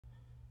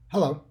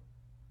Hello,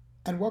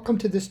 and welcome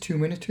to this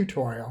 2-minute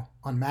tutorial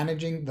on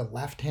managing the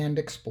left-hand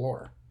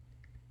Explorer.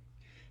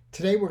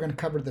 Today we're going to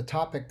cover the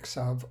topics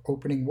of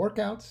opening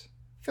workouts,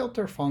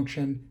 filter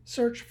function,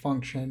 search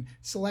function,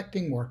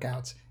 selecting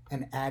workouts,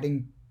 and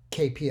adding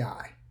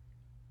KPI.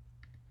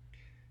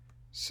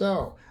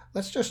 So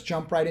let's just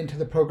jump right into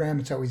the program.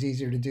 It's always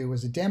easier to do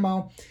as a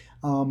demo.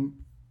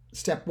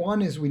 Step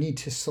one is we need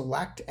to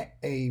select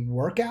a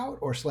workout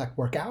or select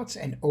workouts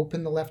and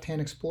open the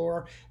left-hand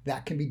Explorer.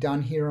 That can be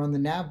done here on the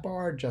nav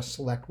bar. Just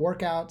select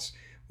workouts.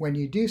 When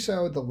you do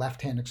so, the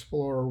left-hand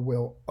Explorer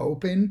will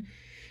open.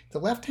 The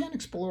left-hand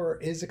Explorer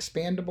is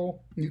expandable.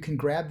 You can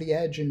grab the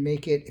edge and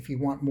make it, if you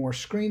want more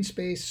screen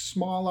space,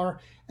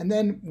 smaller. And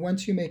then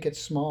once you make it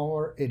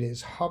smaller, it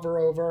is hover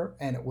over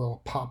and it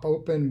will pop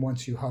open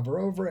once you hover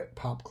over it,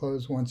 pop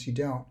close once you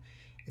don't.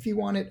 If you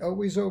want it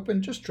always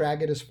open, just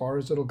drag it as far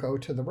as it'll go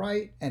to the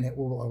right and it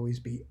will always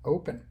be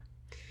open.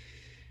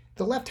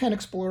 The left-hand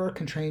Explorer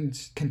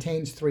contains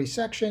 3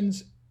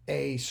 sections,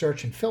 a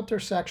search and filter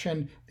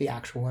section, the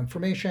actual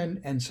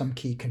information, and some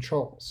key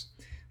controls.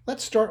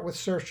 Let's start with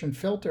search and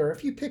filter.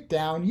 If you pick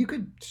down, you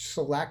could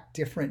select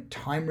different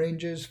time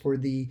ranges for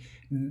the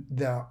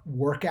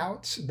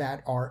workouts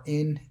that are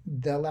in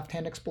the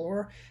left-hand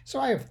Explorer. So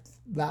I have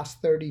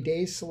last 30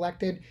 days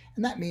selected,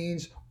 and that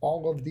means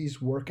all of these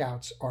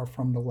workouts are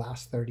from the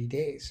last 30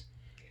 days.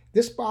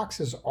 This box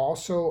is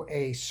also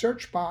a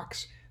search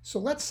box. So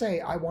let's say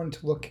I wanted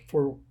to look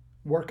for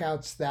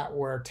workouts that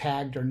were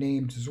tagged or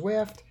named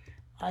Zwift.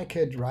 I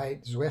could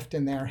write Zwift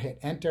in there, hit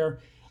enter,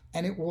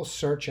 and it will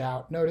search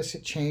out. Notice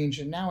it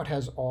changed, and now it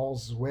has all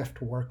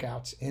Zwift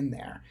workouts in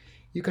there.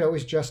 You could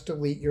always just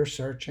delete your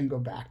search and go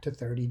back to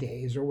 30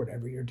 days or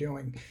whatever you're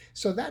doing.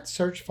 So that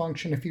search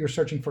function, if you were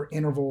searching for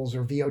intervals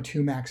or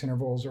VO2 max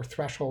intervals or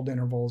threshold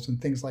intervals and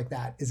things like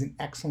that, is an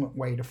excellent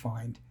way to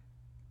find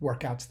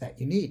workouts that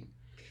you need.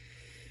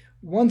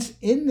 Once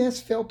in this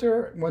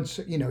filter, once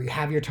you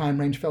have your time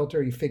range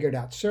filter, you figured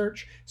out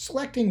search,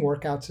 selecting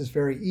workouts is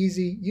very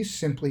easy. You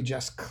simply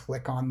just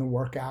click on the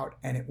workout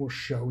and it will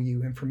show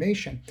you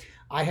information.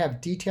 I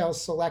have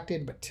details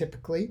selected, but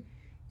typically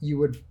it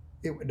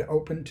would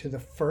open to the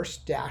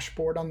first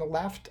dashboard on the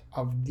left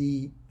of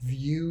the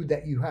view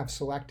that you have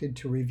selected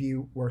to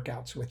review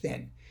workouts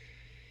within.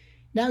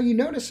 Now you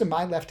notice in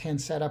my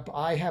left-hand setup,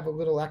 I have a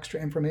little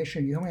extra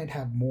information. You might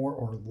have more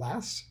or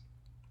less.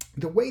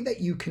 The way that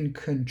you can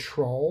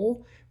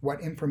control what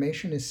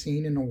information is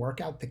seen in a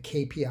workout, the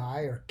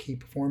KPI or key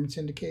performance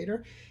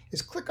indicator,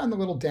 is click on the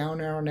little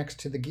down arrow next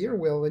to the gear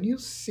wheel and you'll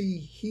see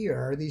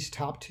here these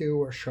top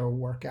 2 are show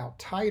workout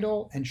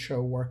title and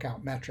show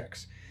workout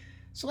metrics.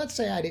 So let's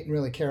say I didn't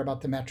really care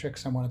about the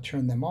metrics. I want to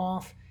turn them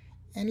off.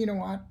 And you know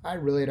what? I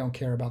really don't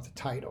care about the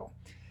title.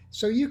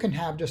 So you can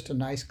have just a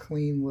nice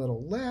clean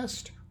little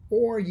list,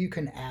 or you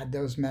can add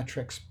those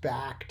metrics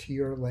back to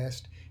your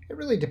list. It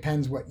really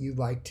depends what you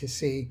like to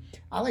see.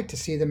 I like to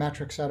see the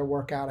metrics at a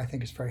workout. I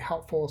think it's very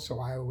helpful,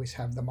 so I always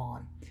have them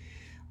on.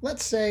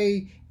 Let's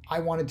say I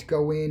wanted to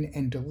go in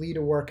and delete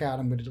a workout.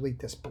 I'm going to delete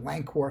this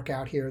blank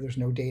workout here. There's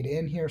no data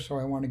in here, so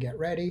I want to get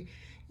ready.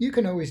 You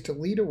can always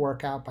delete a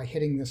workout by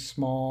hitting this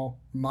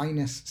small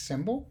minus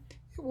symbol.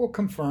 It will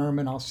confirm,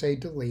 and I'll say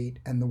delete,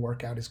 and the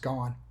workout is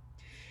gone.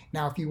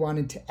 Now, if you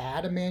wanted to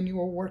add a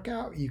manual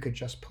workout, you could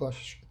just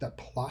push the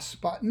plus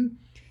button,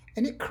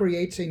 and it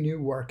creates a new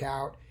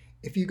workout.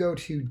 If you go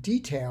to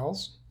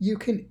details, you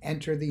can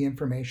enter the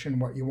information,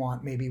 what you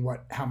want, maybe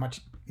how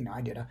much,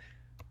 I did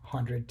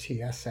 100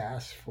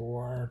 TSS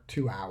for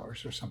 2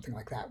 hours or something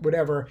like that.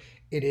 Whatever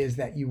it is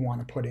that you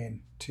want to put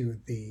into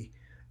the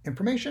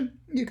information,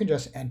 you can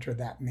just enter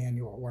that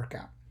manual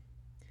workout.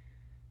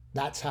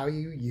 That's how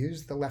you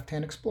use the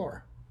left-hand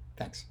Explorer.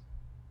 Thanks.